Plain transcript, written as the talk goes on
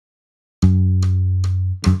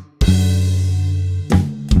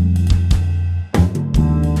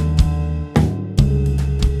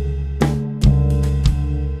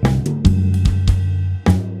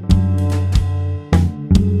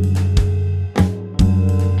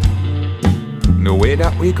way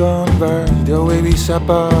that we converge, the way we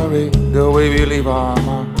separate, the way we leave our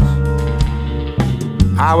marks.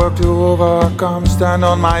 I work to overcome, stand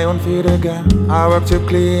on my own feet again. I work to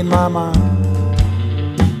clean my mind.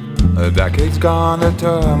 A decade's gone, the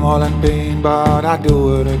turmoil and pain, but I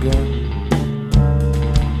do it again.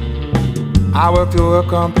 I work to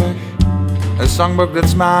accomplish a songbook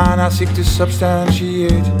that's mine, I seek to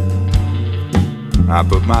substantiate. I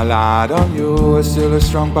put my light on you, it's still a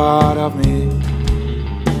strong part of me.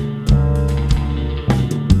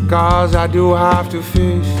 Cause I do have to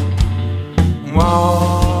face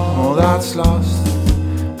all that's lost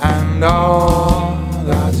and all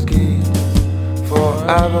that's gained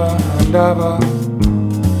forever and ever,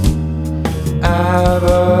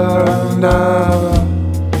 ever and ever.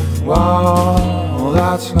 All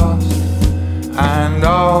that's lost and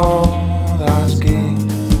all that's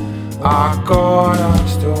gained are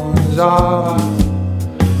cornerstones of our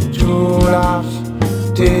true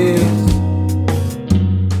love's tears.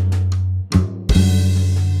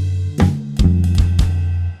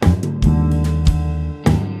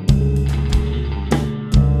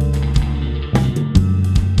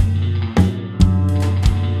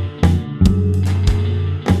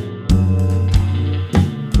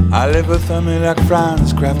 I live with family like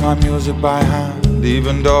friends, craft my music by hand,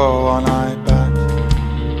 even though on iPad.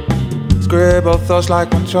 Scribble thoughts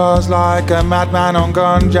like mantras, like a madman on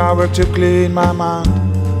ganja, work to clean my mind.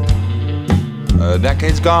 A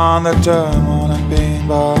decade's gone, the turmoil and pain,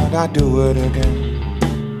 but I do it again.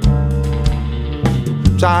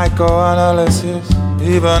 Psychoanalysis,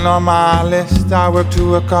 even on my list, I work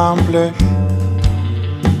to accomplish.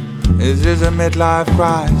 Is this a midlife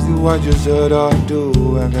crisis? Do what you should or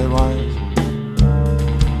do and get wise?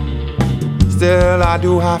 Still I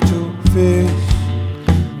do have to face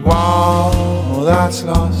all that's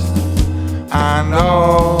lost and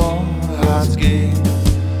all that's gained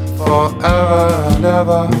forever and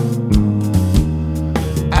ever,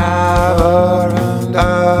 ever and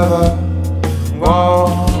ever.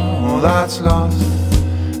 All that's lost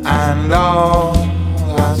and all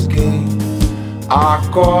that's gained are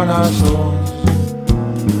cornerstones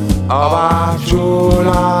of our true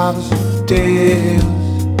love's tales.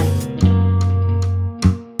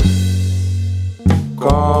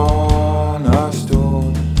 Cornerstones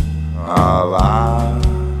of our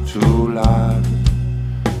true love.